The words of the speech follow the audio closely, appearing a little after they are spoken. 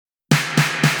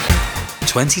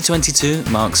2022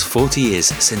 marks 40 years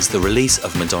since the release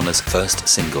of Madonna's first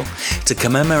single. To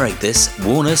commemorate this,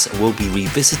 Warner's will be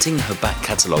revisiting her back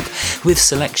catalogue with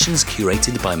selections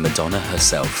curated by Madonna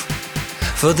herself.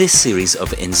 For this series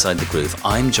of Inside the Groove,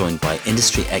 I'm joined by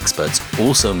industry experts,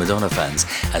 also Madonna fans,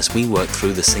 as we work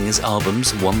through the singer's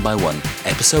albums one by one,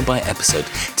 episode by episode,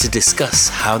 to discuss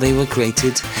how they were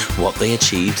created, what they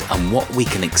achieved, and what we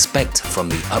can expect from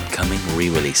the upcoming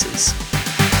re-releases.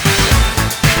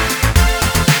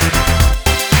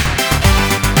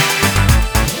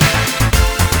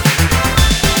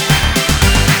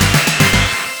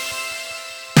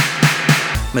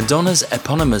 Madonna's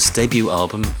eponymous debut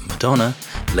album, Madonna,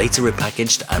 later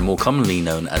repackaged and more commonly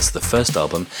known as the first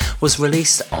album, was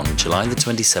released on July the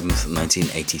 27th,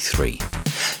 1983.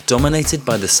 Dominated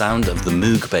by the sound of the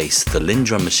Moog bass, the Linn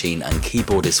drum machine and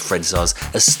keyboardist Fred Zarr's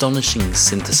astonishing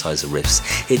synthesizer riffs,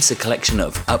 it's a collection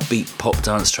of upbeat pop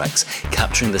dance tracks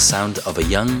capturing the sound of a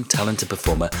young, talented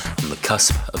performer on the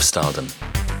cusp of stardom.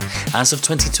 As of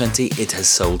 2020, it has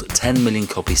sold 10 million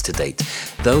copies to date,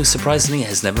 though surprisingly it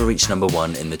has never reached number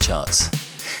one in the charts.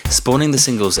 Spawning the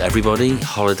singles Everybody,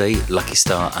 Holiday, Lucky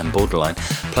Star and Borderline,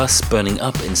 plus burning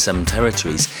up in some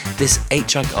territories, this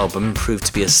 8-track album proved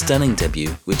to be a stunning debut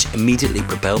which immediately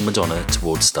propelled Madonna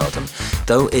towards stardom,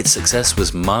 though its success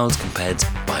was mild compared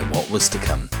by what was to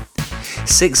come.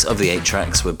 6 of the 8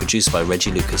 tracks were produced by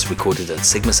Reggie Lucas, recorded at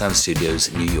Sigma Sound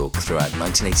Studios, New York throughout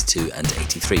 1982 and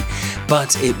 83.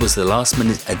 But it was the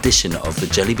last-minute addition of the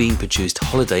Jelly Bean-produced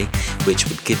Holiday which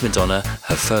would give Madonna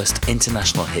her first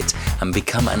international hit and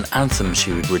become an anthem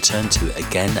she would return to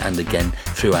again and again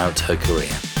throughout her career.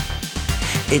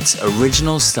 Its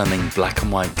original stunning black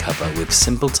and white cover with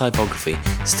simple typography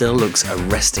still looks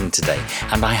arresting today,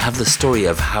 and I have the story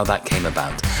of how that came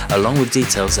about, along with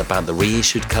details about the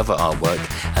reissued cover artwork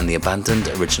and the abandoned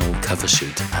original cover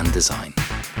shoot and design.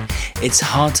 It's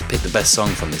hard to pick the best song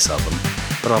from this album,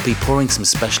 but I'll be pouring some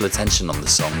special attention on the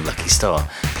song Lucky Star,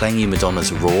 playing you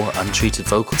Madonna's raw, untreated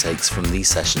vocal takes from these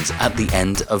sessions at the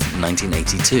end of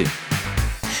 1982.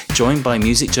 Joined by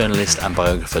music journalist and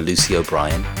biographer Lucy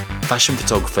O'Brien, fashion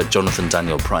photographer Jonathan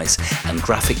Daniel Price and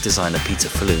graphic designer Peter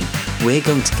Falloon, we're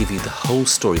going to give you the whole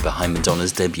story behind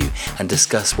Madonna's debut and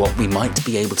discuss what we might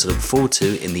be able to look forward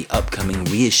to in the upcoming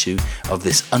reissue of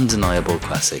this undeniable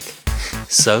classic.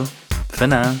 So, for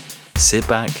now, sit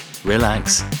back,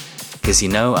 relax, because you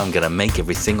know I'm going to make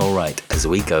everything alright as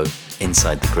we go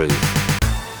inside the groove.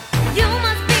 You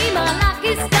must be my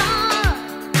lucky star,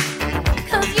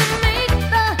 'cause you make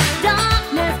the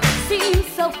darkness seem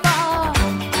so far.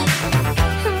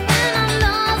 When I'm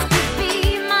lost, you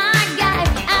be my guide.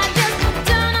 I just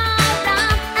turn around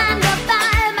and you're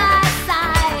by my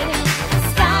side.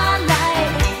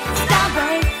 Starlight,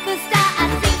 starbright, the star I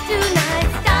see tonight.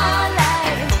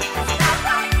 Starlight,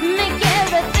 make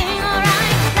everything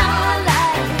alright.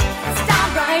 Starlight,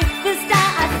 starbright, the star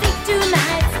I see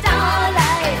tonight.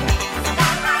 Starlight,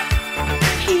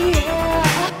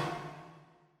 yeah.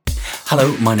 Hello,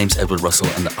 my name's Edward Russell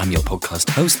and I'm your podcast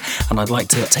host, and I'd like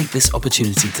to take this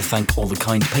opportunity to thank all the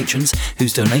kind patrons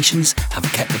whose donations have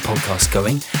kept the podcast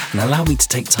going and allow me to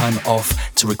take time off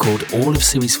to record all of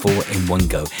Series 4 in one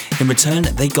go. In return,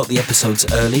 they got the episodes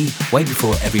early, way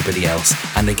before everybody else,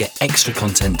 and they get extra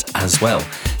content as well.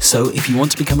 So if you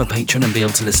want to become a patron and be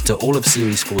able to listen to all of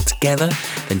Series 4 together,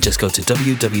 then just go to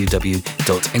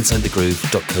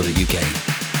www.insidethegroove.co.uk.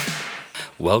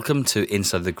 Welcome to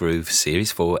Inside the Groove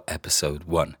Series 4 Episode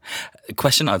 1. A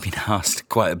question I've been asked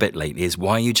quite a bit lately is,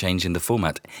 why are you changing the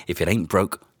format? If it ain't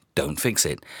broke, don't fix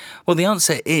it. Well, the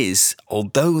answer is,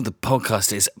 although the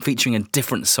podcast is featuring a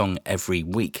different song every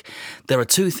week, there are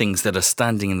two things that are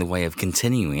standing in the way of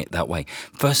continuing it that way.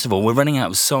 First of all, we're running out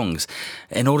of songs.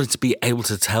 In order to be able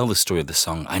to tell the story of the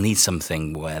song, I need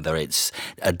something, whether it's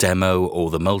a demo or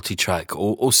the multi-track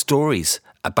or stories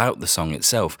about the song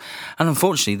itself. And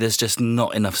unfortunately, there's just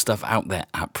not enough stuff out there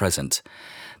at present.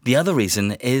 The other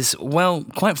reason is, well,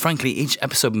 quite frankly, each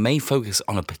episode may focus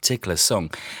on a particular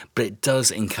song, but it does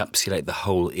encapsulate the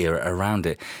whole era around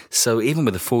it. So even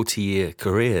with a 40-year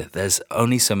career, there's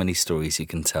only so many stories you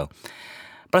can tell.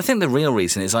 But I think the real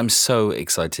reason is I'm so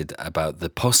excited about the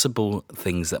possible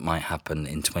things that might happen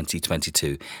in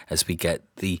 2022 as we get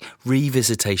the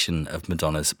revisitation of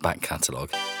Madonna's back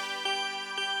catalogue.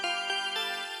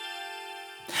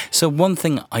 So one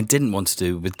thing I didn't want to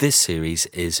do with this series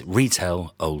is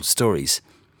retell old stories.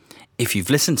 If you've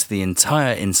listened to the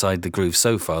entire Inside the Groove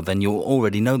so far, then you'll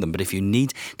already know them. But if you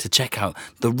need to check out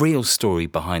the real story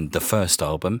behind the first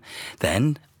album,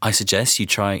 then I suggest you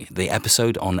try the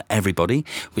episode on Everybody,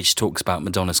 which talks about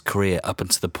Madonna's career up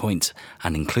until the point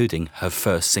and including her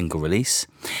first single release.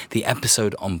 The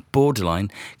episode on Borderline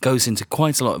goes into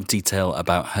quite a lot of detail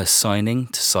about her signing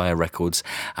to Sire Records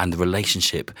and the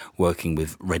relationship working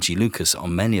with Reggie Lucas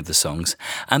on many of the songs.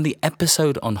 And the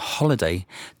episode on Holiday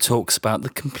talks about the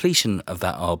completion of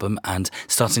that album and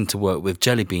starting to work with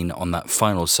Jelly Bean on that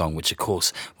final song, which of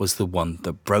course was the one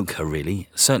that broke her really,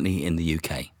 certainly in the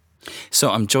UK. So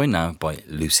I'm joined now by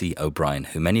Lucy O'Brien,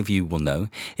 who many of you will know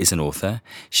is an author.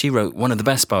 She wrote one of the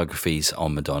best biographies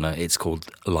on Madonna. It's called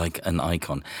Like an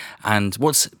Icon. And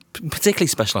what's particularly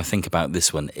special, I think, about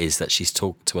this one is that she's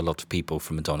talked to a lot of people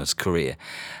from Madonna's career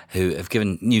who have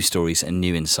given new stories and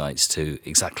new insights to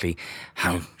exactly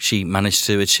how she managed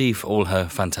to achieve all her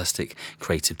fantastic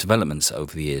creative developments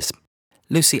over the years.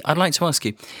 Lucy, I'd like to ask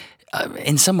you,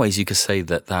 in some ways, you could say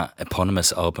that that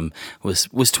eponymous album was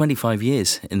 25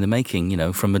 years in the making, you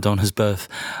know, from Madonna's birth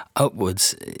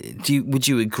upwards. Would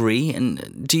you agree?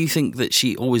 And do you think that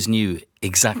she always knew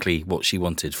exactly what she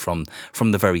wanted from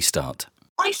the very start?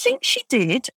 I think she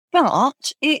did,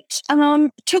 but it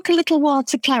took a little while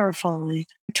to clarify.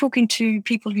 Talking to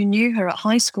people who knew her at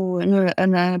high school and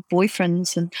her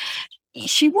boyfriends, and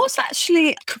she was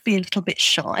actually, could be a little bit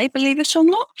shy, believe it or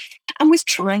not, and was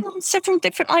trying on several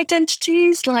different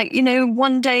identities. Like, you know,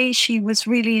 one day she was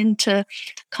really into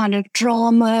kind of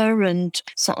drama and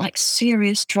sort of like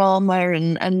serious drama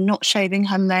and not shaving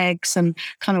her legs and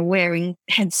kind of wearing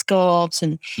headscarves.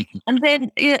 And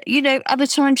then, you know, other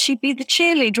times she'd be the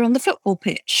cheerleader on the football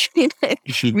pitch, you know,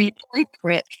 really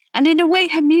for it. And in a way,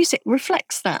 her music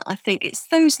reflects that. I think it's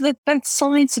those are both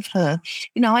sides of her.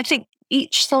 You know, I think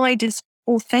each side is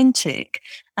authentic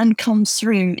and comes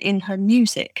through in her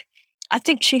music. I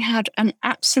think she had an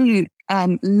absolute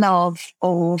love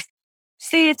of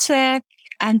theatre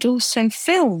and also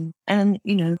film. And,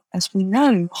 you know, as we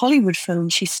know, Hollywood film,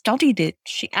 she studied it.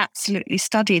 She absolutely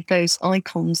studied those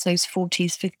icons, those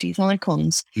 40s, 50s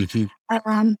icons.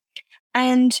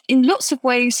 And in lots of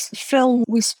ways, film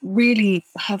was really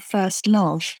her first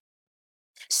love.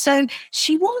 So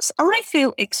she was, I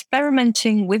feel,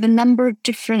 experimenting with a number of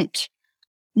different,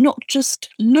 not just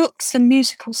looks and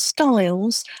musical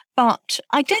styles, but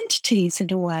identities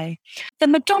in a way. The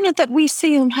Madonna that we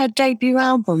see on her debut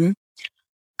album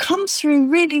comes through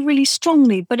really, really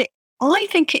strongly, but I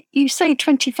think you say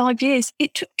 25 years,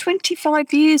 it took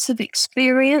 25 years of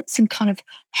experience and kind of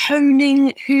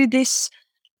honing who this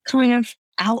kind of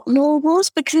outlaw was,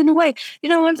 because in a way, you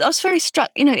know, I was very struck,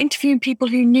 you know, interviewing people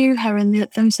who knew her in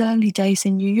those early days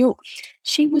in New York.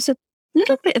 She was a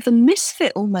little bit of a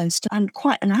misfit almost and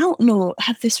quite an outlaw,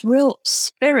 had this real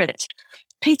spirit.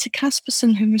 Peter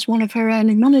Casperson, who was one of her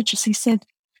early managers, he said,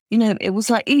 you know, it was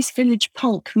like East Village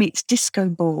Punk meets disco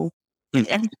ball.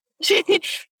 And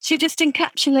she just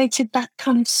encapsulated that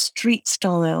kind of street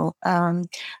style. And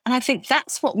I think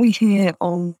that's what we hear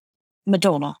on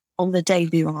Madonna, on the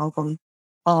debut album,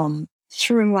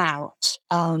 throughout,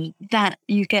 that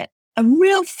you get a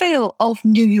real feel of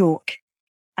New York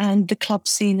and the club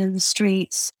scene in the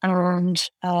streets and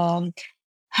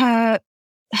her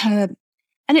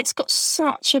and it's got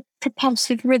such a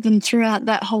propulsive rhythm throughout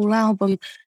that whole album.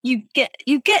 You get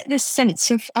this sense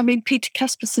of, I mean, Peter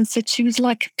Casperson said she was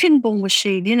like a pinball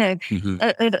machine, you know,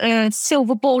 a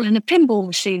silver ball in a pinball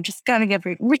machine, just going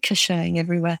ricocheting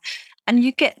everywhere. And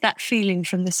you get that feeling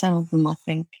from this album, I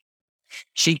think.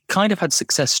 She kind of had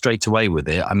success straight away with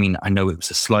it. I mean, I know it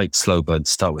was a slight slow burn to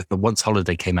start with, but once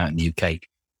Holiday came out in the UK,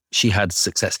 she had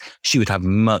success. She would have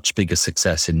much bigger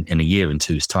success in a year and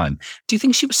two's time. Do you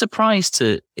think she was surprised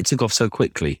it took off so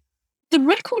quickly? The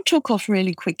record took off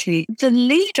really quickly. The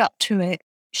lead up to it,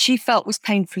 she felt was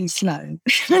painfully slow.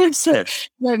 So you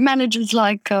know, managers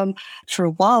like, for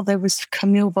a while, there was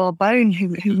Camille Barbone,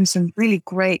 who was a really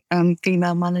great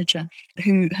female manager,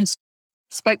 who has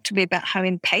spoke to me about how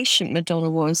impatient Madonna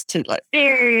was to like,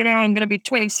 you know, I'm going to be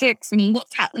 26 and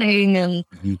what's happening. And,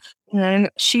 you know,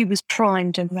 she was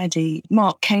primed and ready.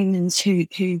 Mark Canans, who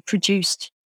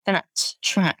produced that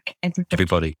track,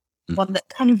 Everybody. One that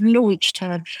kind of launched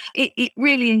her. It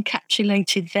really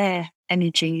encapsulated their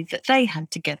energy that they had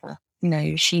together. You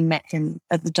know, she met him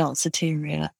at the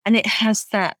Danceteria, and it has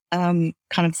that kind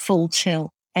of full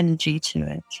tilt energy to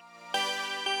it.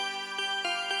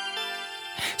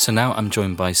 So now I'm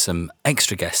joined by some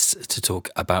extra guests to talk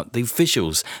about the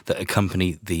visuals that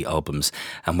accompany the albums,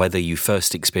 and whether you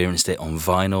first experienced it on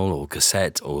vinyl or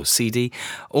cassette or CD,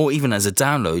 or even as a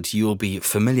download, you'll be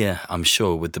familiar, I'm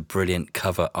sure, with the brilliant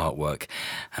cover artwork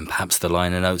and perhaps the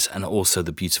liner notes and also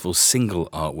the beautiful single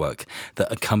artwork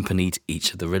that accompanied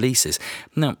each of the releases.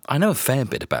 Now, I know a fair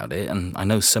bit about it and I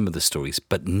know some of the stories,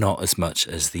 but not as much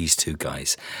as these two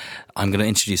guys. I'm going to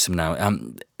introduce them now.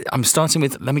 I'm starting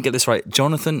with, let me get this right,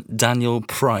 Jonathan Daniel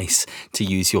Price, to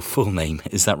use your full name.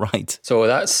 Is that right? So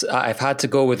I've had to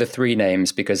go with the three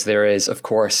names because there is, of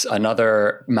course,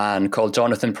 another man called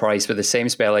Jonathan Price with the same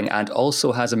spelling and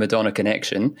also has a Madonna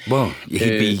connection. Well,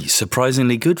 he'd be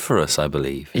surprisingly good for us, I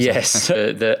believe. Yes,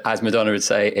 as Madonna would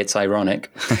say, it's ironic.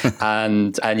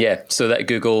 and yeah, so that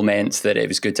Google meant that it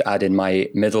was good to add in my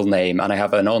middle name. And I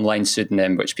have an online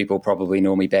pseudonym, which people probably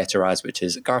know me better as, which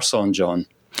is Garçon John.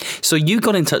 So you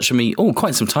got in touch with me,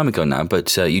 quite some time ago now,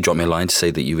 but you dropped me a line to say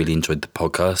that you really enjoyed the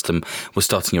podcast and were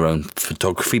starting your own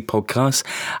photography podcast.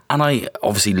 And I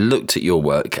obviously looked at your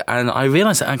work and I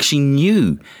realised I actually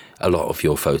knew a lot of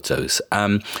your photos.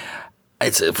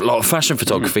 It's a lot of fashion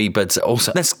photography, but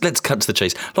also, let's cut to the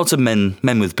chase, lots of men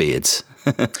with beards.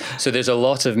 So there's a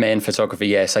lot of men photography,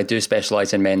 yes. I do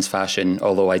specialise in men's fashion,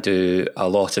 although I do a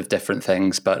lot of different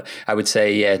things. But I would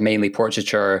say, yeah, mainly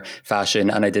portraiture,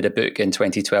 fashion. And I did a book in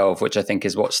 2012, which I think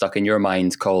is what stuck in your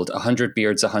mind, called 100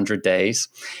 Beards, 100 Days.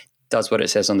 Does what it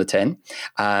says on the tin.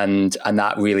 And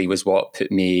that really was what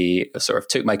took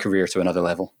my career to another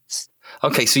level.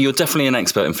 Okay, so you're definitely an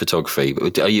expert in photography.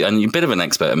 Are you? And you're a bit of an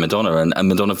expert in Madonna and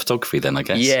Madonna photography then, I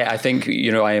guess? Yeah, I think,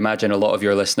 I imagine a lot of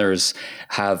your listeners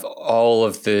have all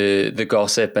of the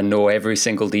gossip and know every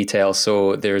single detail.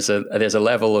 So there's a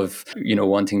level of,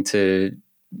 wanting to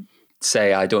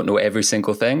say I don't know every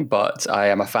single thing, but I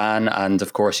am a fan. And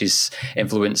of course, he's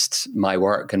influenced my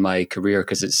work and my career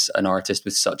because it's an artist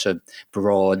with such a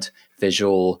broad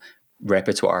visual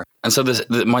repertoire. And so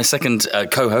my second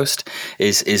co-host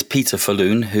is Peter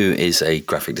Falloon, who is a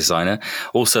graphic designer,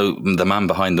 also the man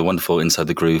behind the wonderful Inside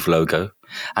the Groove logo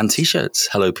and T-shirts.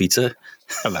 Hello, Peter.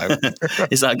 Hello.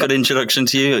 Is that a good introduction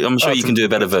to you? I'm sure you can do a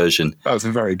better version. That was a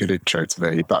very good intro to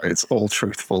me. That is all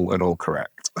truthful and all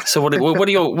correct. So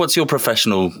what's your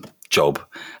professional job?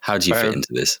 How do you fit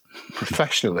into this?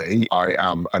 Professionally, I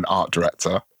am an art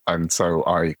director, and so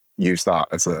I use that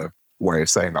as a way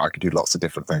of saying that I could do lots of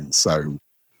different things. So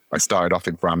I started off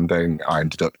in branding. I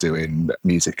ended up doing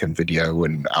music and video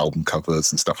and album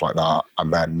covers and stuff like that.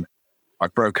 And then I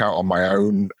broke out on my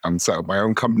own and set up my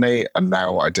own company. And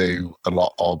now I do a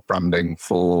lot of branding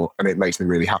and it makes me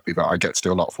really happy that I get to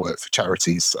do a lot of work for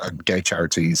charities and gay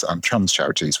charities and trans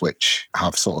charities, which I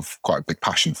have sort of quite a big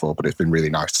passion for. But it's been really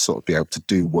nice to sort of be able to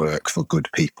do work for good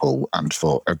people and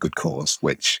for a good cause,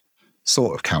 which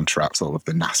sort of counteracts all of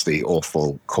the nasty,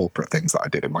 awful corporate things that I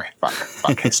did in my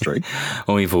back history.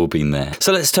 Well, we've all been there.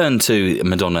 So let's turn to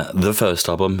Madonna, the first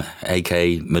album,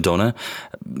 aka Madonna,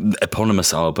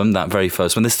 eponymous album, that very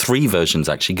first one. There's three versions,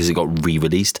 actually, because it got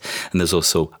re-released, and there's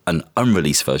also an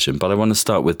unreleased version. But I want to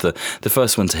start with the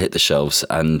first one to hit the shelves,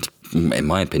 and in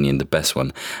my opinion, the best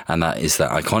one, and that is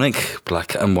that iconic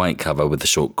black and white cover with the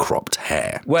short cropped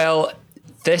hair. Well,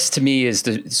 this to me is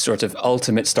the sort of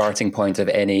ultimate starting point of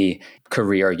any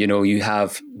career. You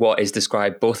have what is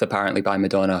described both apparently by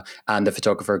Madonna and the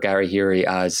photographer Gary Heery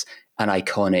as an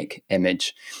iconic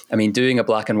image. I mean, doing a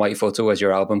black and white photo as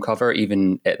your album cover,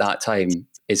 even at that time,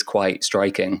 is quite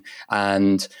striking.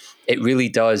 And it really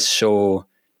does show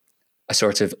a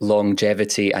sort of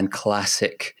longevity and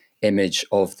classic image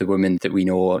of the woman that we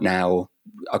know now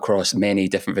across many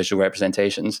different visual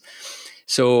representations.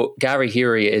 So Gary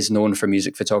Heery is known for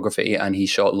music photography, and he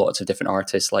shot lots of different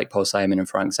artists like Paul Simon and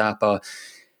Frank Zappa.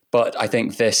 But I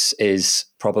think this is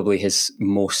probably his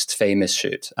most famous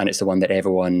shoot, and it's the one that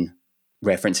everyone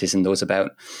references and knows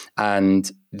about.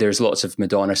 And there's lots of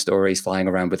Madonna stories flying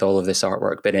around with all of this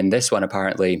artwork. But in this one,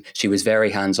 apparently, she was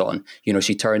very hands-on.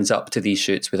 She turns up to these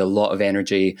shoots with a lot of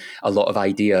energy, a lot of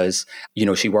ideas.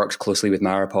 She works closely with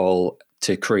Maripol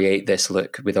to create this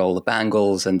look with all the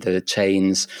bangles and the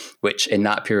chains, which in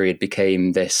that period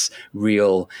became this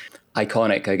real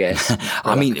iconic, I guess.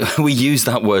 I mean, we use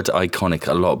that word iconic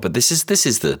a lot, but this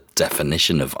is the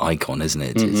definition of icon, isn't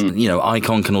it? Mm-hmm.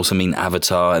 Icon can also mean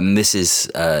avatar, and this is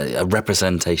a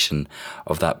representation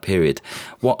of that period.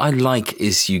 What I like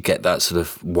is you get that sort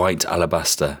of white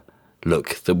alabaster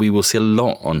look that we will see a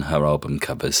lot on her album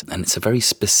covers, and it's a very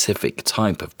specific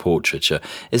type of portraiture.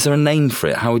 Is there a name for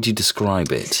it? How would you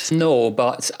describe it? No,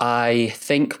 but I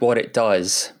think what it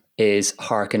does is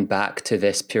harken back to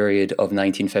this period of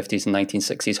 1950s and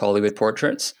 1960s Hollywood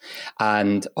portraits.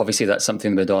 And obviously that's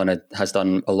something Madonna has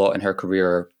done a lot in her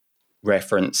career,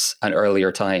 reference an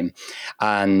earlier time.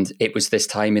 And it was this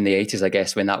time in the 80s, I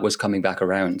guess, when that was coming back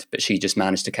around, but she just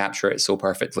managed to capture it so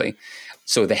perfectly.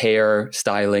 So the hair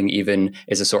styling even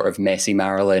is a sort of messy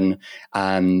Marilyn,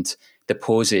 and the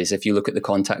poses, if you look at the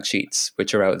contact sheets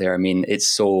which are out there, I mean, it's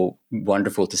so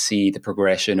wonderful to see the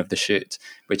progression of the shoot,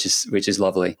 which is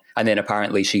lovely. And then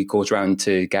apparently she goes round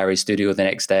to Gary's studio the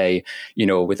next day, you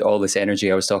know, with all this energy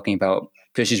I was talking about,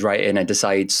 pushes right in and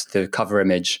decides the cover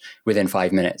image within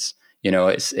 5 minutes. You know,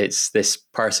 it's this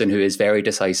person who is very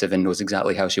decisive and knows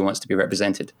exactly how she wants to be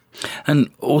represented. And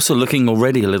also looking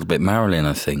already a little bit Marilyn,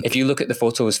 I think. If you look at the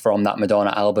photos from that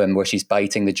Madonna album where she's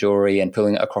biting the jewelry and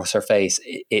pulling it across her face,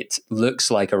 it looks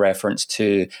like a reference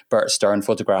to Bert Stern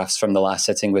photographs from The Last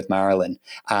Sitting with Marilyn.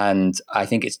 And I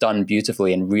think it's done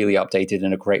beautifully and really updated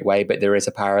in a great way. But there is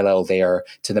a parallel there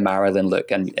to the Marilyn look.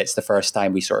 And it's the first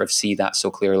time we sort of see that so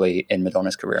clearly in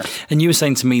Madonna's career. And you were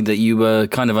saying to me that you were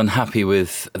kind of unhappy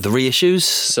with the reissues.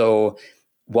 So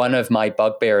one of my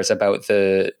bugbears about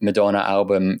the Madonna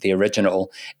album, the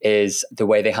original, is the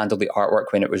way they handled the artwork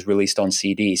when it was released on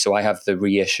CD. So I have the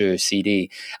reissue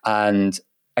CD, and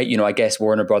I guess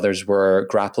Warner Brothers were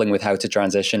grappling with how to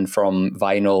transition from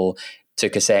vinyl to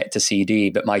cassette to CD,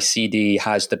 but my CD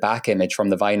has the back image from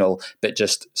the vinyl, but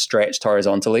just stretched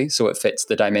horizontally, so it fits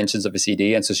the dimensions of a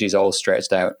CD, and so she's all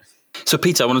stretched out. So,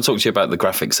 Peter, I want to talk to you about the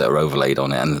graphics that are overlaid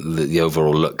on it and the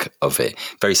overall look of it.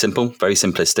 Very simple, very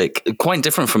simplistic, quite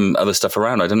different from other stuff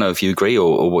around. I don't know if you agree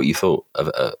or what you thought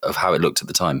of how it looked at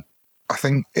the time. I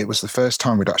think it was the first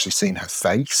time we'd actually seen her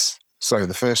face. So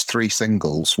the first 3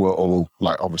 singles were all,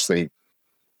 like, obviously,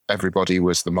 Everybody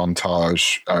was the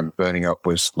montage, Burning Up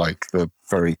was like the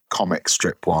very comic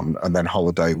strip one, and then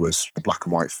Holiday was the black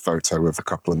and white photo of a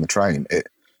couple in the train.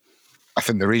 I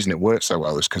think the reason it worked so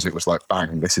well is because it was like,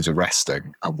 bang, this is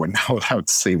arresting, and we're now allowed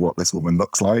to see what this woman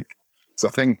looks like. So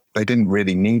I think they didn't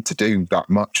really need to do that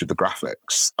much of the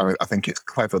graphics. I think it's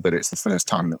clever that it's the first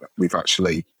time that we've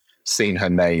actually seen her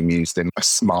name used in a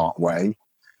smart way.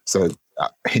 So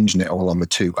hinging it all on the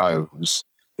 2 O's,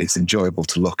 it's enjoyable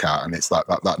to look at, and it's like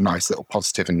that nice little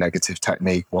positive and negative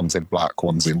technique. One's in black,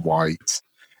 one's in white.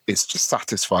 It's just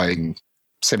satisfying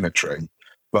symmetry.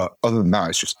 But other than that,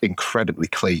 it's just incredibly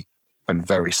clean and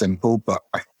very simple. But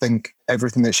I think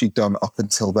everything that she'd done up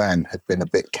until then had been a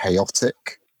bit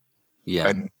chaotic. Yeah.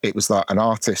 And it was like an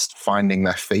artist finding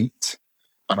their feet.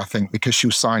 And I think because she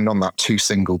was signed on that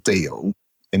 2-single deal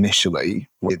initially,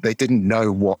 they didn't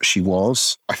know what she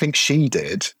was. I think she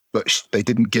did, but they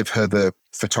didn't give her the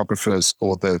photographers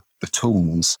or the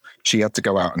tools. She had to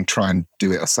go out and try and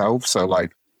do it herself. So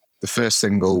like the first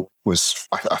single was,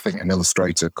 I think, an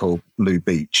illustrator called Lou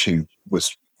Beach, who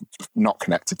was not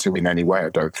connected to in any way, I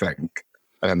don't think.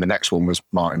 And then the next one was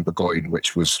Martin Burgoyne,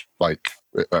 which was like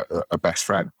a best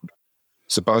friend.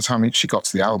 So by the time she got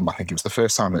to the album, I think it was the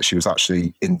first time that she was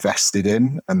actually invested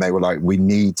in, and they were like, we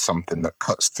need something that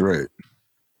cuts through.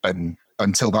 And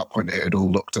until that point, it had all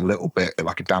looked a little bit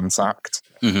like a dance act.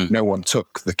 Mm-hmm. No one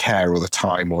took the care or the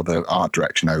time or the art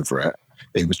direction over it.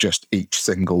 It was just each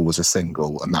single was a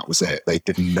single, and that was it. They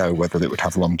didn't know whether it would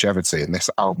have longevity, and this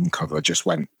album cover just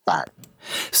went bang.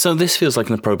 So this feels like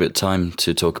an appropriate time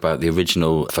to talk about the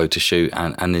original photo shoot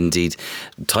and indeed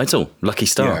title, Lucky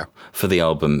Star, for the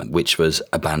album, which was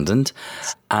abandoned.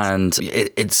 And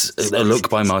it's a look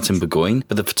by Martin Burgoyne,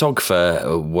 but the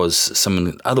photographer was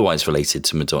someone otherwise related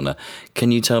to Madonna.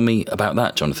 Can you tell me about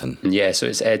that, Jonathan? Yeah, so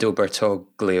it's Edo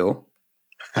Bertoglio,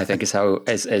 I think is how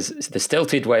is the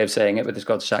stilted way of saying it with the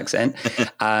Scottish accent.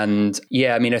 And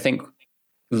yeah, I mean, I think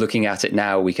looking at it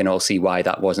now, we can all see why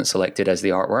that wasn't selected as the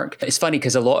artwork. It's funny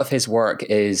because a lot of his work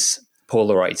is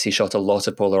Polaroids. He shot a lot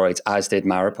of Polaroids, as did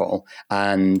Maripol.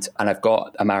 And I've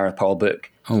got a Maripol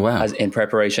book. Oh, wow. As in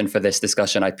preparation for this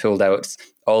discussion, I pulled out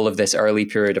all of this early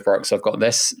period of work. So I've got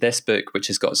this book, which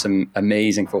has got some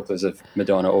amazing photos of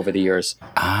Madonna over the years.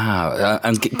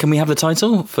 And can we have the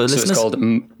title for listeners? So it's called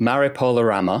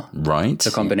Maripolorama. Right. It's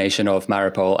a combination of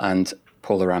Maripol and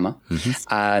Polorama.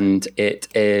 Mm-hmm. And it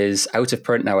is out of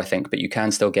print now, I think, but you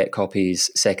can still get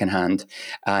copies secondhand.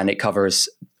 And it covers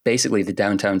basically the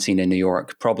downtown scene in New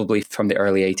York, probably from the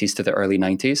early 80s to the early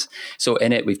 90s. So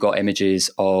in it, we've got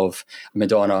images of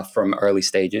Madonna from early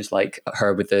stages, like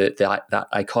her with that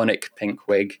iconic pink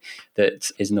wig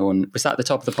that is known, was that the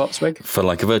Top of the Pops wig? For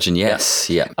Like a Virgin, yes.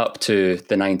 Yeah. Up to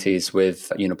the 90s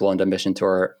with, Blonde Ambition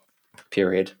tour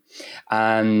period.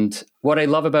 And what I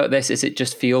love about this is it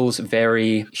just feels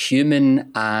very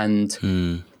human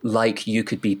and like you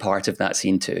could be part of that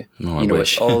scene too. Oh, I you know,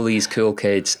 wish. with all these cool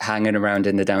kids hanging around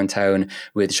in the downtown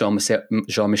with Jean-Michel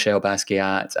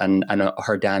Basquiat and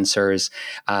her dancers,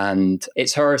 and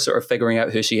it's her sort of figuring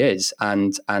out who she is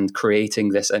and creating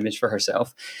this image for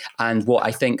herself. And what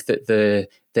I think that the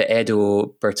Edo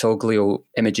Bertoglio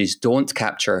images don't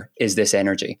capture is this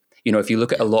energy. You know, if you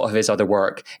look at a lot of his other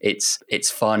work, it's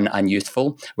fun and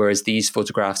youthful, whereas these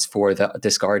photographs for the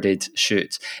discarded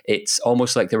shoot, it's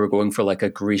almost like they were going for like a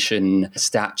Grecian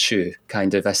statue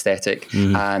kind of aesthetic,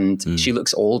 and she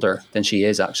looks older than she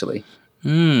is actually.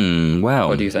 Wow.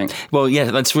 What do you think? Well, yeah,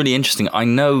 that's really interesting. I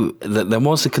know that there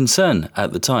was a concern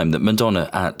at the time that Madonna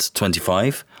at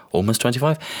 25, almost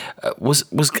 25, was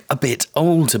a bit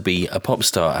old to be a pop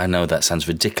star. I know that sounds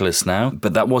ridiculous now,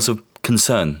 but that was a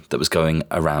concern that was going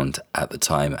around at the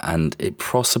time, and it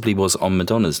possibly was on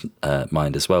Madonna's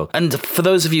mind as well. And for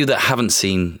those of you that haven't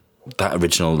seen that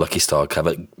original Lucky Star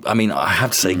cover, I mean, I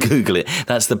have to say, Google it.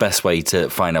 That's the best way to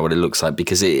find out what it looks like,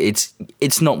 because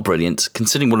it's not brilliant,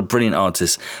 considering what a brilliant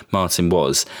artist Martin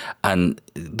was and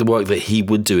the work that he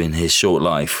would do in his short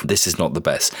life. This is not the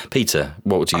best. Peter,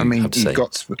 what would you have to say? You've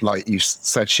got, like you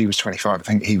said, she was 25. I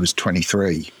think he was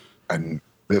 23. And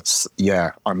it's,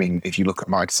 yeah, I mean, if you look at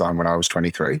my design when I was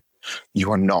 23,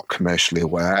 you are not commercially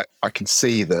aware. I can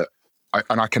see that.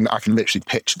 I can literally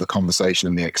picture the conversation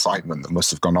and the excitement that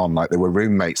must have gone on. Like, they were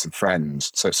roommates and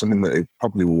friends, so something that they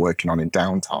probably were working on in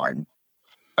downtime.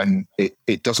 And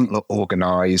it doesn't look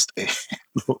organised.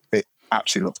 It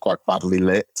actually looks quite badly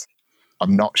lit.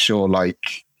 I'm not sure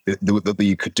like that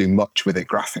you could do much with it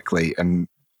graphically. And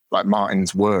like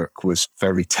Martin's work was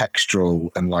very textural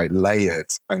and like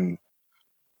layered. And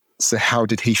so how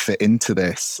did he fit into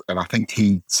this? And I think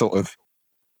he sort of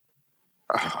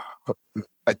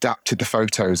adapted the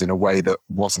photos in a way that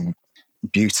wasn't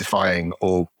beautifying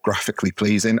or graphically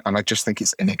pleasing. And I just think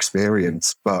it's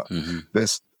inexperience. But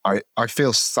I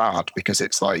feel sad because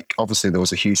it's like, obviously there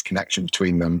was a huge connection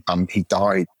between them, and he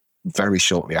died very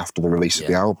shortly after the release of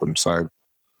the album. So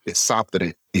it's sad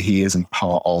that he isn't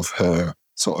part of her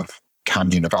sort of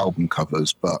canyon of album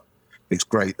covers, but it's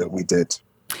great that we did.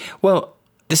 Well,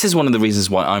 this is one of the reasons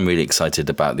why I'm really excited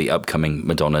about the upcoming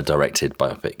Madonna-directed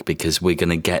biopic, because we're going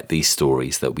to get these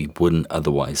stories that we wouldn't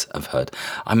otherwise have heard.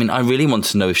 I mean, I really want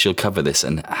to know if she'll cover this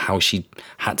and how she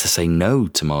had to say no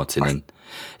to Martin. And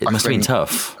it must have been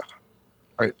tough.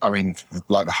 I mean,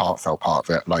 like the heartfelt part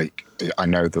of it, like, I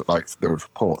know that like there were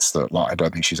reports that, like, I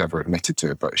don't think she's ever admitted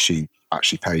to it, but she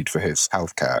actually paid for his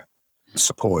healthcare,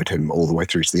 supported him all the way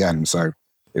through to the end. So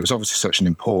it was obviously such an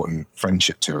important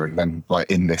friendship to her. And then,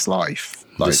 like, in this life,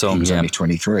 like, he was only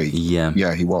 23.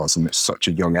 Yeah, he was. And it's such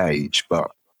a young age. But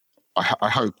I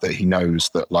hope that he knows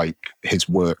that, like, his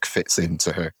work fits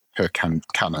into her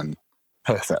canon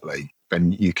perfectly.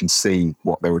 And you can see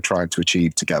what they were trying to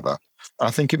achieve together. And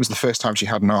I think it was the first time she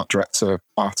had an art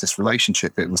director-artist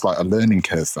relationship. It was like a learning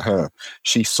curve for her.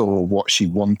 She saw what she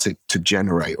wanted to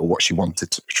generate or what she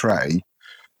wanted to portray,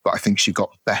 but I think she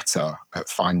got better at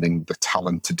finding the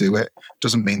talent to do it.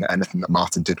 Doesn't mean that anything that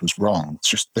Martin did was wrong. It's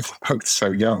just they were both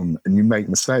so young and you make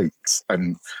mistakes.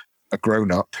 And a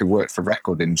grown-up who worked for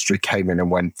record industry came in and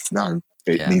went, no,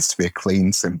 it needs to be a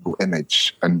clean, simple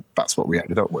image. And that's what we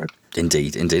ended up with.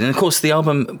 Indeed. And of course, the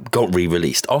album got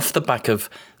re-released off the back of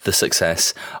the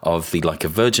success of the Like a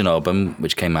Virgin album,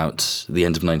 which came out at the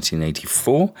end of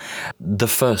 1984. The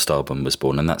first album was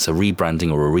born, and that's a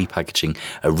rebranding or a repackaging,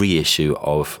 a reissue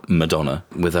of Madonna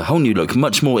with a whole new look,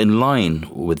 much more in line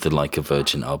with the Like a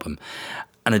Virgin album.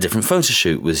 And a different photo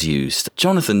shoot was used.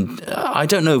 Jonathan, I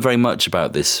don't know very much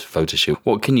about this photo shoot.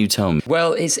 What can you tell me?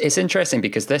 Well, it's interesting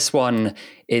because this one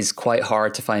is quite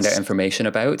hard to find out information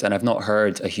about, and I've not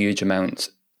heard a huge amount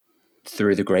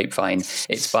through the grapevine.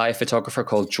 It's by a photographer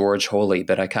called George Holy,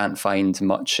 but I can't find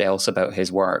much else about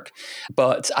his work.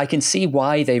 But I can see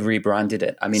why they rebranded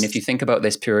it. I mean, if you think about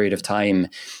this period of time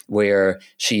where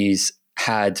she's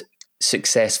had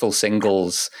successful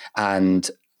singles and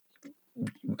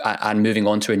moving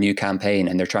on to a new campaign,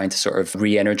 and they're trying to sort of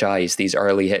re-energize these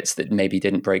early hits that maybe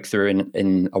didn't break through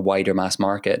in a wider mass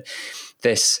market.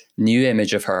 This new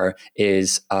image of her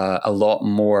is a lot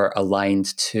more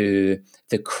aligned to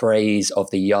the craze of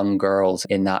the young girls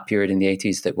in that period in the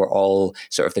 80s that were all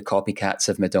sort of the copycats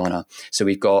of Madonna. So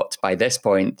we've got, by this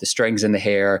point, the strings in the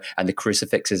hair and the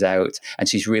crucifix is out, and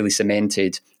she's really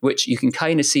cemented, which you can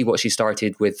kind of see what she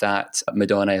started with that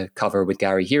Madonna cover with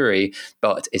Gary Hury,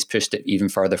 but it's pushed it even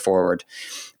further forward.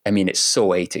 I mean, it's so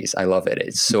 80s. I love it.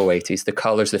 It's so 80s. The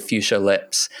colors, the fuchsia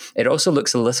lips. It also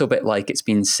looks a little bit like it's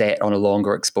been set on a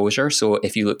longer exposure. So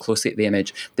if you look closely at the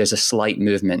image, there's a slight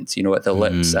movement, you know, at the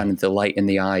lips and the light in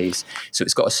the eyes. So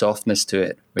it's got a softness to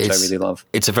it, which I really love.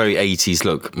 It's a very 80s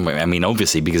look. I mean,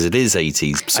 obviously, because it is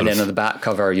 80s. And then on the back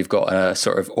cover, you've got a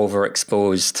sort of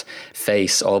overexposed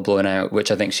face all blown out,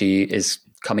 which I think she is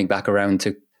coming back around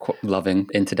to loving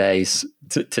in today's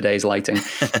lighting.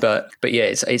 But yeah,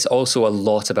 it's also a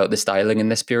lot about the styling in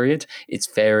this period. It's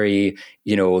very,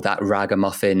 you know, that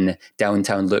ragamuffin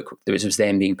downtown look, which was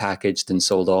then being packaged and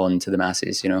sold on to the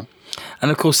masses, you know. And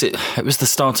of course, it was the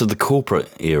start of the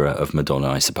corporate era of Madonna,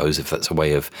 I suppose, if that's a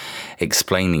way of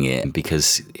explaining it,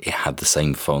 because it had the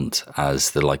same font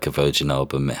as the Like a Virgin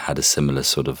album. It had a similar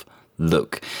sort of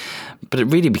look. But it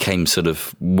really became sort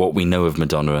of what we know of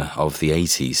Madonna of the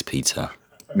 80s, Peter.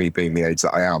 Me being the age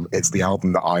that I am, it's the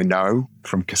album that I know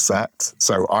from cassette.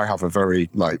 So I have a very,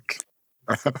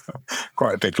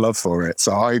 quite a big love for it.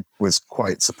 So I was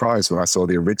quite surprised when I saw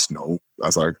the original,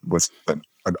 as I was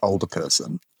an older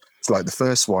person. It's like the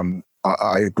first one,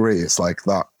 I agree. It's like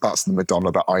that's the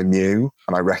Madonna that I knew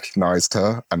and I recognized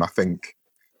her. And I think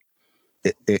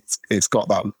it's got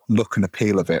that look and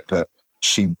appeal of it that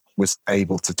she was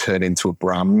able to turn into a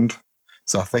brand.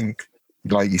 So I think,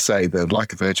 like you say, the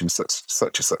Like a Virgin was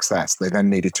such a success. They then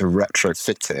needed to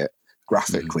retrofit it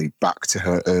graphically back to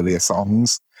her earlier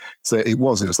songs. So it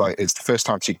was like, it's the first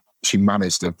time she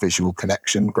managed a visual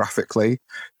connection graphically.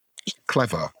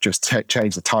 Clever, just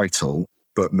change the title,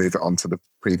 but move it on to the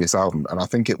previous album. And I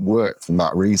think it worked for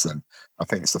that reason. I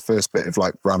think it's the first bit of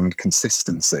like brand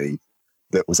consistency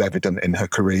that was evident in her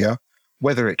career.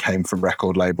 Whether it came from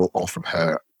record label or from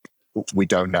her, we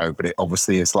don't know, but it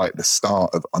obviously is like the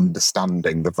start of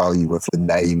understanding the value of the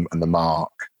name and the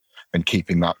mark and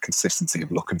keeping that consistency of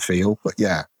look and feel. But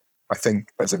yeah, I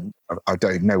think I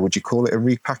don't know, would you call it a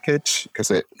repackage?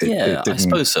 Because it didn't... I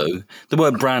suppose so. The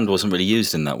word brand wasn't really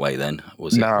used in that way then,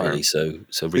 was it? Really? So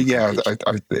yeah,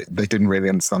 they didn't really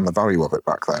understand the value of it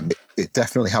back then. It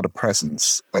definitely had a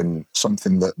presence and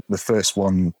something that the first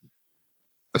one,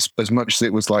 as much as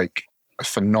it was like a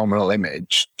phenomenal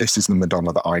image, this is the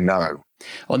Madonna that I know.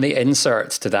 On the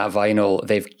insert to that vinyl,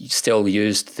 they've still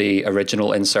used the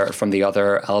original insert from the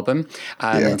other album.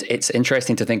 And it's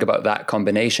interesting to think about that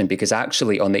combination, because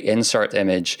actually on the insert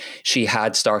image, she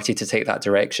had started to take that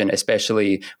direction,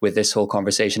 especially with this whole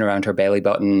conversation around her belly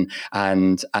button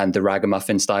and the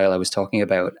ragamuffin style I was talking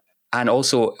about. And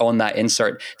also on that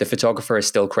insert, the photographer is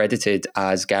still credited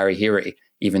as Gary Heery,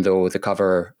 even though the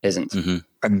cover isn't. Mm-hmm.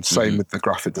 And same with the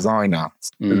graphic designer.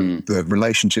 The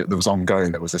relationship that was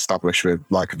ongoing, that was established with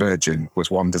Like a Virgin,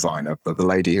 was one designer, but the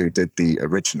lady who did the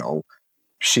original,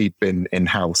 she'd been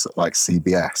in-house at like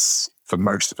CBS for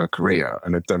most of her career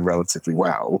and had done relatively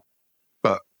well.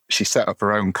 But she set up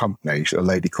her own company, a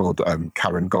lady called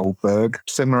Karen Goldberg.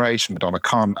 Similar age to Madonna.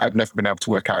 I've never been able to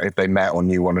work out if they met or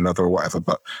knew one another or whatever,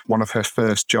 but one of her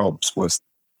first jobs was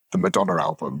the Madonna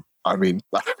album. I mean,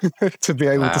 to be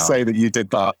able to say that you did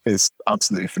that is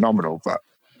absolutely phenomenal. But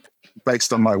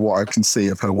based on like what I can see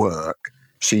of her work,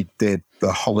 she did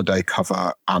the holiday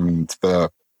cover and the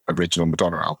original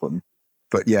Madonna album.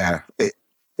 But yeah,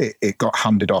 it got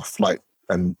handed off like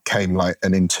and came like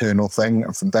an internal thing.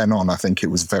 And from then on, I think it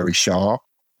was very sharp.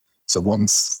 So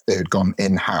once they had gone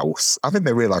in-house, I think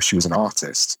they realized she was an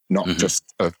artist, not just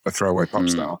a throwaway pop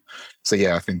star. So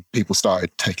yeah, I think people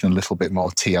started taking a little bit more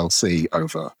TLC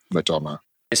over Madonna.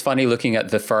 It's funny looking at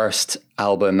the first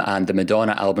album and the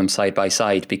Madonna album side by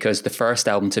side, because the first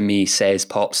album to me says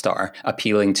pop star,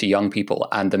 appealing to young people,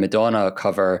 and the Madonna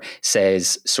cover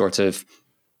says sort of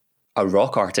a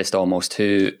rock artist almost,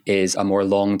 who is a more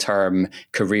long-term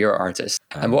career artist.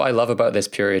 And what I love about this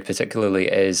period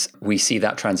particularly is we see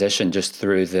that transition just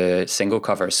through the single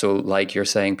cover. So like you're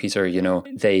saying, Peter, you know,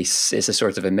 it's a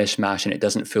sort of a mishmash and it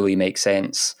doesn't fully make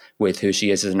sense with who she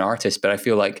is as an artist, but I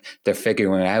feel like they're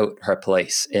figuring out her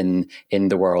place in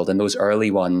the world. And those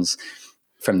early ones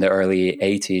from the early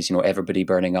 80s, you know, Everybody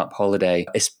Burning Up, Holiday,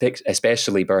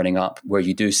 especially Burning Up, where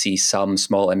you do see some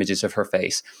small images of her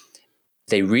face,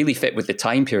 they really fit with the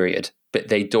time period, but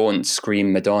they don't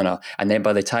scream Madonna. And then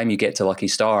by the time you get to Lucky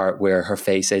Star, where her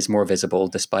face is more visible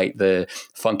despite the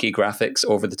funky graphics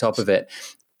over the top of it,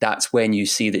 that's when you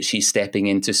see that she's stepping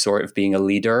into sort of being a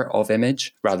leader of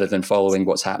image rather than following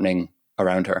what's happening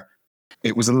around her.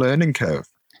 It was a learning curve.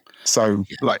 So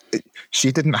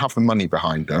she didn't have the money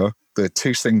behind her. The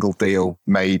 2 single deal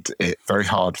made it very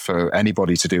hard for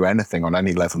anybody to do anything on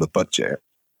any level of budget.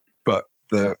 But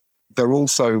they're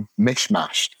also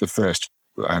mishmashed, the first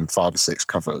 5 or 6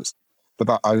 covers.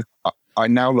 But I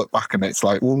now look back and it's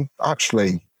like, well,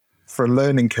 actually, for a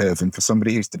learning curve and for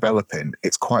somebody who's developing,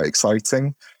 it's quite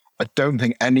exciting. I don't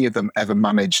think any of them ever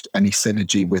managed any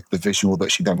synergy with the visual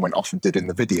that she then went off and did in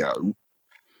the video,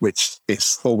 which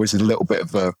is always a little bit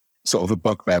of a sort of a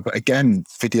bugbear. But again,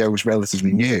 video was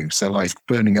relatively new. So like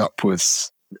Burning Up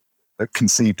was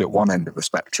conceived at one end of the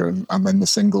spectrum, and then the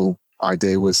single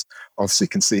idea was obviously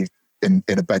conceived in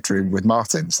a bedroom with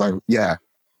Martin. So yeah,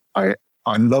 I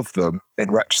love them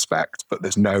in retrospect, but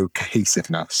there's no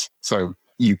cohesiveness. So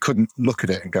you couldn't look at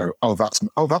it and go, oh, that's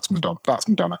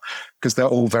Madonna, because they're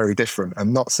all very different.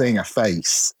 And not seeing a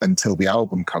face until the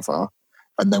album cover,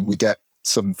 and then we get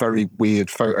some very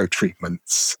weird photo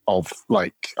treatments of,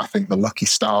 like, I think the Lucky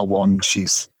Star one.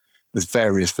 There's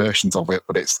various versions of it,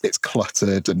 but it's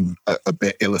cluttered and a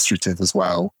bit illustrative as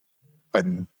well.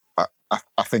 And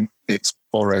I think it's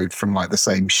borrowed from like the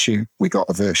same shoot. We got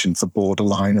a version for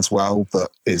Borderline as well that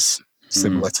is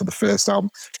similar to the first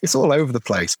album. It's all over the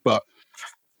place, but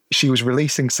she was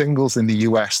releasing singles in the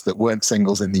US that weren't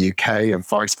singles in the UK and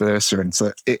vice versa. And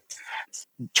so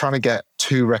trying to get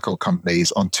two record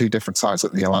companies on two different sides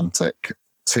of the Atlantic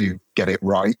to get it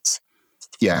right.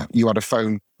 Yeah, you had a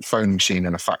phone machine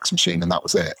and a fax machine, and that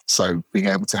was it. So being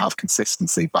able to have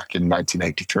consistency back in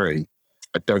 1983,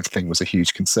 I don't think was a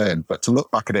huge concern. But to look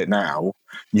back at it now,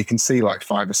 you can see like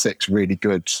 5 or 6 really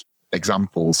good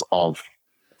examples of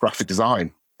graphic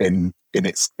design in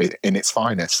its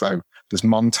finest. So there's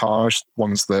montage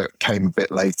ones that came a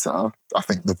bit later. I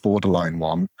think the Borderline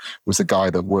one was a guy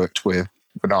that worked with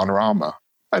Bananarama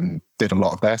and did a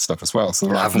lot of their stuff as well. So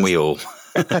haven't we all?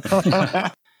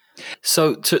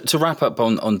 So to wrap up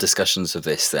on discussions of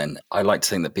this, then, I like to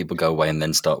think that people go away and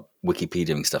then start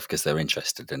Wikipediaing stuff because they're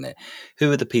interested in it.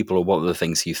 Who are the people, or what are the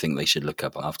things you think they should look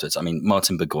up afterwards? I mean,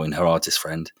 Martin Burgoyne, her artist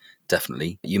friend,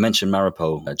 definitely. You mentioned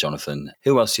Maripol, Jonathan.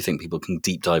 Who else do you think people can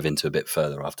deep dive into a bit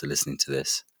further after listening to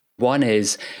this? One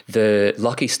is the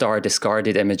Lucky Star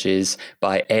Discarded Images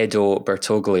by Edo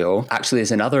Bertoglio. Actually,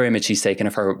 there's another image he's taken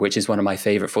of her, which is one of my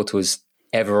favorite photos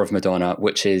ever of Madonna,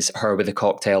 which is her with a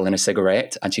cocktail and a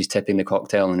cigarette, and she's tipping the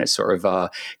cocktail, and it's sort of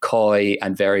coy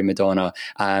and very Madonna.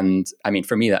 And I mean,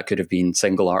 for me, that could have been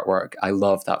single artwork. I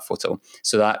love that photo.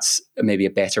 So that's maybe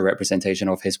a better representation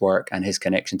of his work and his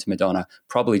connection to Madonna,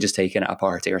 probably just taken at a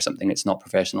party or something. It's not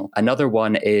professional. Another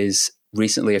one is,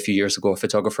 recently, a few years ago, a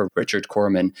photographer, Richard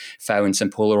Corman, found some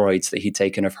Polaroids that he'd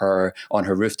taken of her on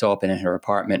her rooftop and in her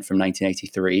apartment from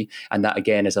 1983. And that,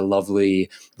 again, is a lovely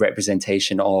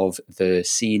representation of the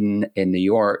scene in New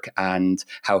York and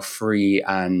how free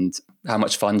and how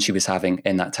much fun she was having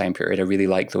in that time period. I really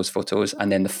like those photos.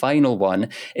 And then the final one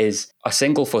is a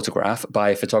single photograph by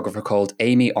a photographer called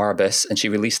Amy Arbus, and she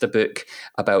released a book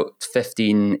about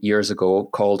 15 years ago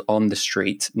called On the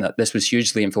Street. Now, this was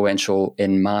hugely influential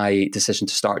in my decision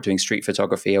to start doing street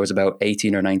photography. I was about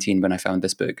 18 or 19 when I found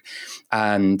this book,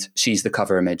 and she's the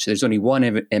cover image. There's only one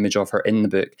image of her in the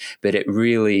book, but it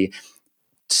really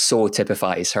so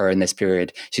typifies her in this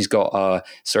period. She's got a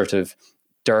sort of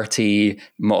dirty,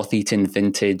 moth-eaten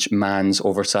vintage man's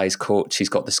oversized coat. She's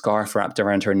got the scarf wrapped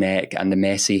around her neck and the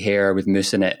messy hair with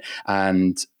mousse in it.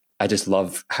 And I just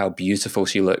love how beautiful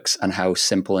she looks and how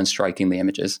simple and striking the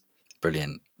image is.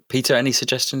 Brilliant. Peter, any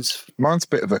suggestions? Mine's a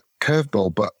bit of a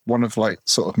curveball, but one of like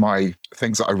sort of my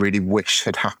things that I really wish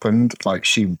had happened, like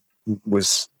she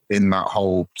was in that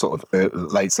whole sort of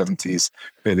late 70s,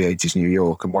 early 80s New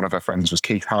York, and one of her friends was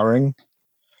Keith Haring.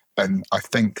 And I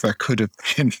think there could have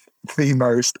been the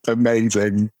most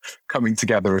amazing coming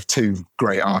together of two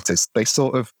great artists. They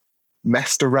sort of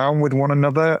messed around with one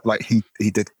another. Like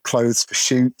he did clothes for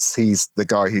shoots. He's the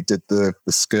guy who did the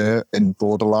skirt in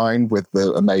Borderline with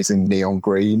the amazing neon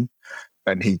green.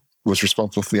 And he was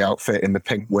responsible for the outfit in the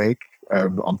pink wig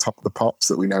on top of the pops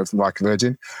that we know from Like a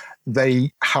Virgin.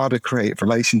 They had a creative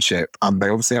relationship and they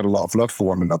obviously had a lot of love for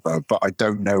one another, but I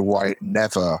don't know why it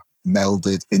never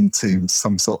melded into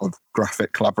some sort of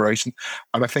graphic collaboration.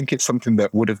 And I think it's something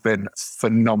that would have been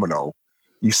phenomenal.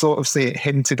 You sort of see it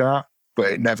hinted at,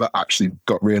 but it never actually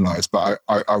got realized. But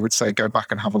I would say go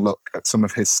back and have a look at some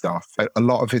of his stuff. A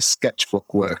lot of his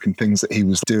sketchbook work and things that he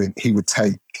was doing, he would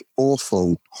take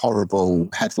awful, horrible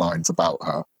headlines about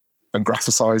her and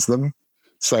graphicize them.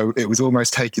 So it was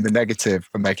almost taking the negative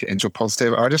and making it into a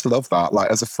positive. I just love that.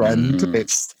 Like as a friend,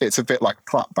 it's a bit like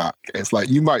clapback. It's like,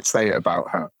 you might say it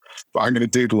about her, but I'm going to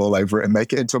doodle all over it and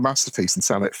make it into a masterpiece and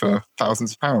sell it for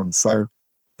thousands of pounds. So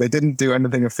they didn't do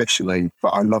anything officially, but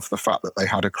I love the fact that they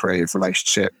had a creative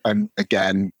relationship. And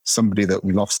again, somebody that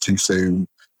we lost too soon,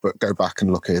 but go back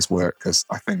and look at his work, because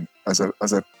I think as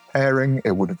a pairing,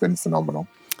 it would have been phenomenal.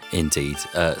 Indeed.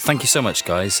 Thank you so much,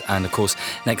 guys. And of course,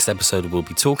 next episode we'll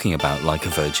be talking about Like a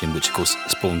Virgin, which of course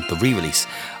spawned the re-release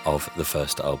of the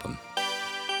first album.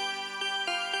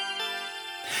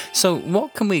 So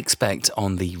what can we expect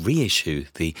on the reissue,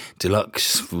 the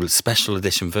deluxe special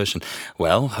edition version?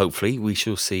 Well, hopefully we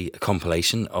shall see a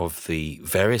compilation of the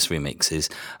various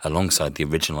remixes alongside the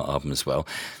original album as well.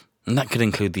 And that could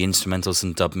include the instrumentals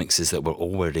and dub mixes that we're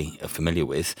already familiar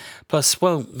with. Plus,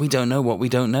 well, we don't know what we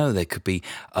don't know. There could be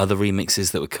other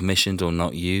remixes that were commissioned or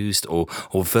not used, or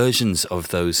versions of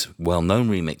those well-known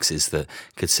remixes that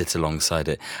could sit alongside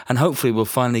it. And hopefully we'll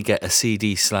finally get a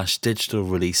CD/digital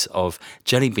release of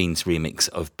Jelly Bean's remix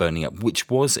of Burning Up,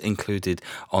 which was included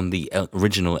on the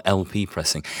original LP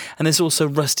pressing. And there's also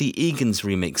Rusty Egan's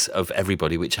remix of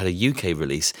Everybody, which had a UK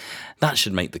release. That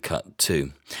should make the cut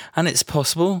too. And it's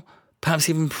possible, perhaps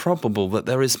even probable, that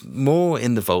there is more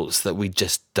in the vaults that we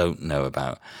just don't know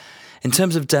about. In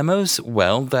terms of demos,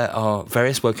 well, there are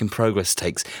various work in progress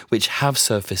takes which have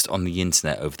surfaced on the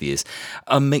internet over the years.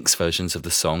 Unmixed versions of the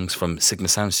songs from Sigma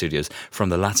Sound Studios from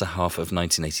the latter half of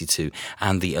 1982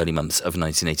 and the early months of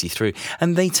 1983.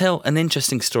 And they tell an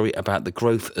interesting story about the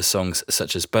growth of songs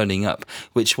such as Burning Up,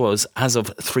 which was, as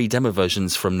of 3 demo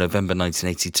versions from November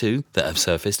 1982 that have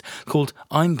surfaced, called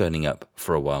I'm Burning Up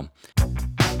for a while.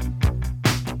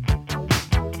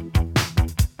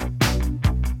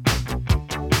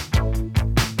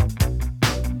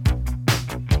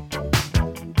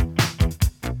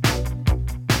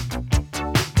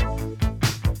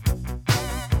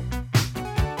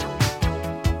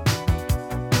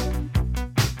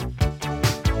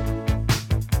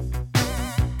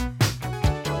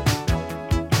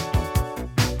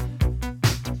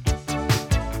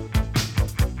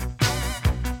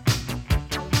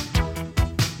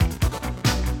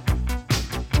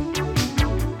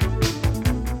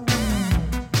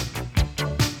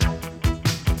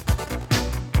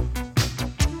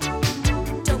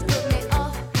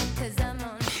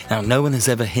 Now, no one has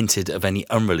ever hinted of any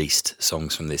unreleased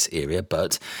songs from this era,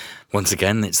 but once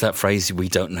again, it's that phrase, we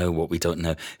don't know what we don't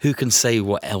know. Who can say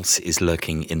what else is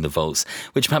lurking in the vaults,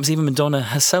 which perhaps even Madonna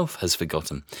herself has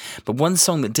forgotten. But one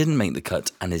song that didn't make the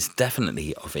cut and is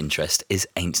definitely of interest is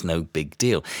Ain't No Big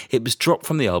Deal. It was dropped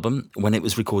from the album when it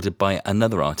was recorded by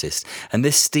another artist, and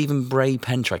this Stephen Bray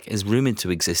pen track is rumoured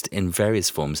to exist in various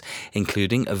forms,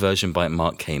 including a version by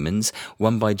Mark Kamens,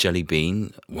 one by Jelly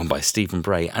Bean, one by Stephen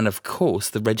Bray, and of course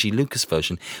the Reggie Lucas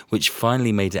version, which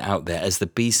finally made it out there as the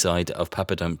B-side of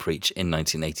Papa Don't Preach in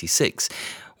 1986.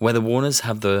 Whether Warners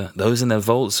have those in their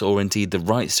vaults or indeed the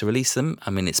rights to release them,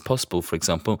 I mean, it's possible, for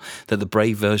example, that the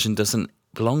Bray version doesn't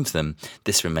belong to them.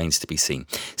 This remains to be seen.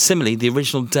 Similarly, the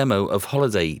original demo of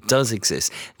Holiday does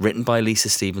exist, written by Lisa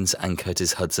Stevens and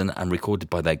Curtis Hudson and recorded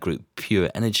by their group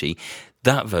Pure Energy.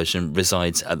 That version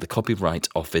resides at the Copyright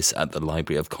Office at the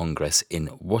Library of Congress in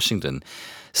Washington.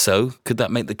 So, could that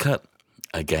make the cut?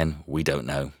 Again, we don't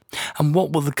know. And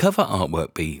what will the cover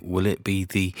artwork be? Will it be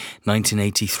the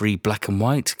 1983 black and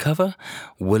white cover?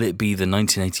 Will it be the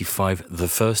 1985 The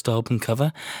First album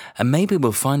cover? And maybe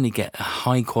we'll finally get a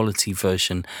high quality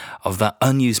version of that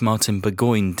unused Martin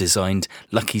Burgoyne designed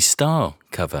Lucky Star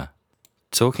cover.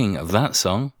 Talking of that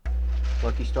song,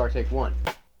 Lucky Star, take 1.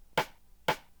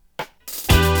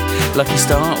 Lucky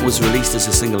Star was released as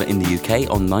a single in the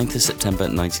UK on 9th of September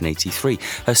 1983,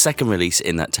 her second release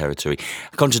in that territory,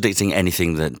 contradicting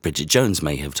anything that Bridget Jones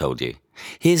may have told you.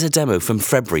 Here's a demo from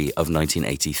February of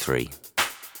 1983.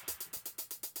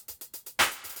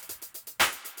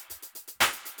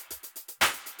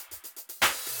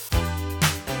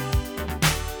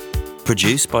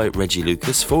 Produced by Reggie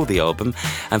Lucas for the album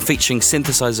and featuring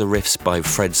synthesizer riffs by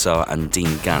Fred Sarr and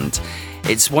Dean Gant.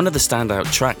 It's one of the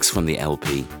standout tracks from the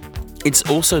LP. It's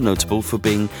also notable for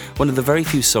being one of the very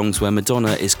few songs where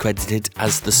Madonna is credited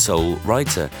as the sole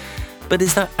writer. But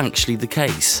is that actually the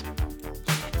case?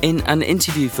 In an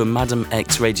interview for Madam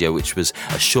X Radio, which was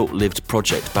a short-lived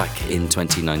project back in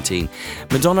 2019,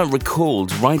 Madonna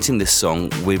recalled writing this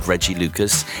song with Reggie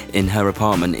Lucas in her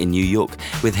apartment in New York,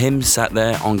 with him sat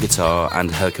there on guitar and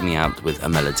her coming out with a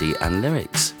melody and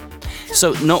lyrics.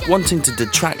 So, not wanting to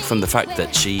detract from the fact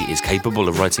that she is capable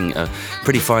of writing a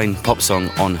pretty fine pop song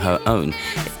on her own,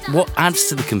 what adds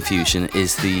to the confusion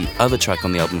is the other track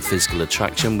on the album, Physical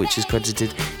Attraction, which is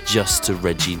credited just to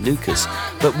Reggie Lucas,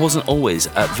 but wasn't always.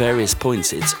 At various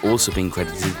points, it's also been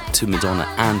credited to Madonna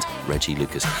and Reggie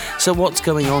Lucas. So what's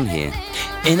going on here?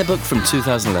 In a book from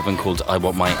 2011 called I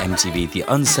Want My MTV, The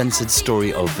Uncensored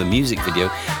Story of the Music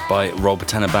Video by Rob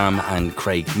Tannenbaum and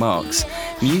Craig Marks,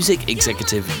 music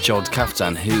executive Jod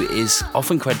Kaftan, who is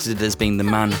often credited as being the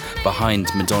man behind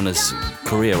Madonna's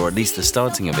career, or at least the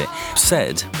starting of it,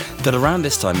 said, that around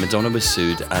this time Madonna was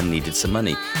sued and needed some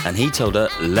money, and he told her,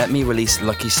 "Let me release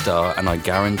Lucky Star and I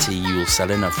guarantee you will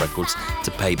sell enough records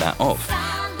to pay that off."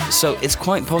 So it's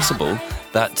quite possible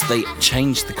that they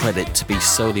changed the credit to be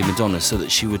solely Madonna so that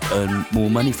she would earn more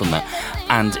money from that,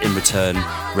 and in return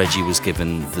Reggie was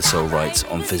given the sole rights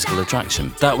on Physical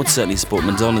Attraction. That would certainly support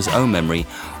Madonna's own memory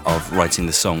of writing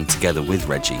the song together with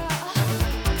Reggie.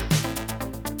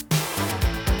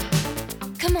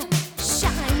 Come on,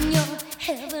 shine your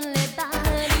heavenly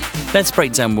body. Let's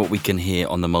break down what we can hear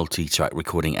on the multi-track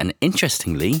recording, and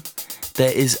interestingly,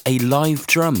 there is a live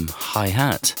drum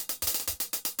hi-hat.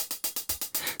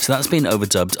 So that's been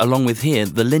overdubbed, along with here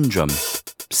the Lindrum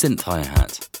synth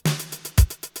hi-hat.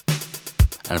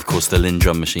 And of course the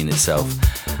Lindrum machine itself,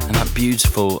 and that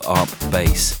beautiful ARP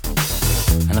bass.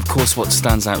 And of course what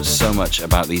stands out so much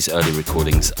about these early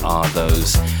recordings are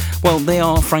those, well, they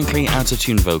are frankly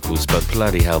out-of-tune vocals, but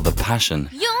bloody hell, the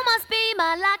passion. You must be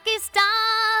my lucky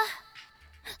star,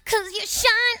 'cause you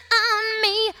shine on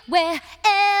me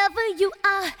wherever you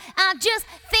are. I just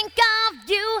think of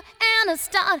you and I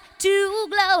start to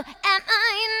glow, and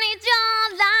I need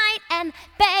your light, and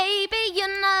baby, you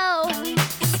know,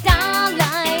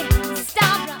 starlight.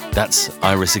 That's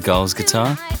Iris Segal's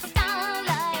guitar.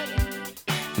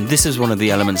 And this is one of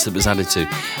the elements that was added to.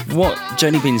 What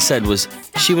Joni Bean said was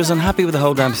she was unhappy with the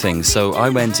whole damn thing, so I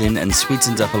went in and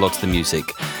sweetened up a lot of the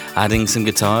music, adding some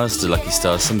guitars to Lucky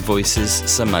Star, some voices,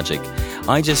 some magic.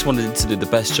 I just wanted to do the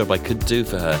best job I could do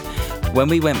for her. When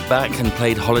we went back and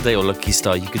played Holiday or Lucky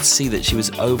Star, you could see that she was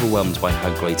overwhelmed by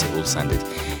how great it all sounded.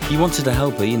 You wanted to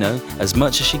help her, you know, as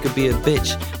much as she could be a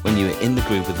bitch. When you were in the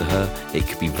groove with her, it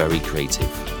could be very creative.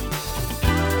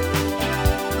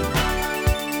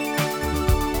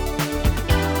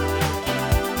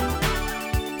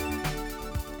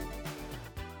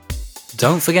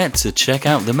 Don't forget to check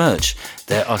out the merch.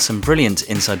 There are some brilliant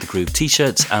Inside the Groove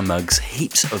t-shirts and mugs,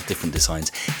 heaps of different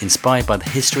designs, inspired by the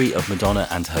history of Madonna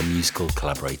and her musical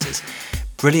collaborators.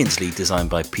 Brilliantly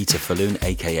designed by Peter Falloon,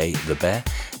 aka The Bear.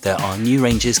 There are new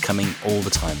ranges coming all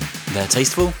the time. They're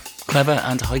tasteful, clever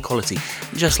and high quality,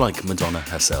 just like Madonna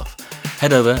herself.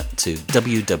 Head over to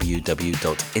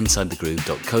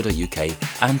www.insidethegroove.co.uk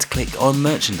and click on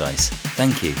merchandise.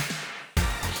 Thank you.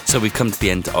 So we've come to the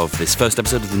end of this first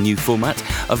episode of the new format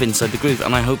of Inside the Groove,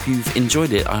 and I hope you've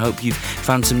enjoyed it. I hope you've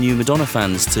found some new Madonna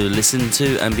fans to listen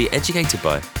to and be educated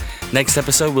by. Next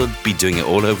episode we'll be doing it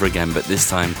all over again, but this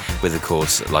time with a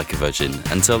course like a virgin.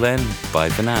 Until then, bye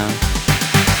for now.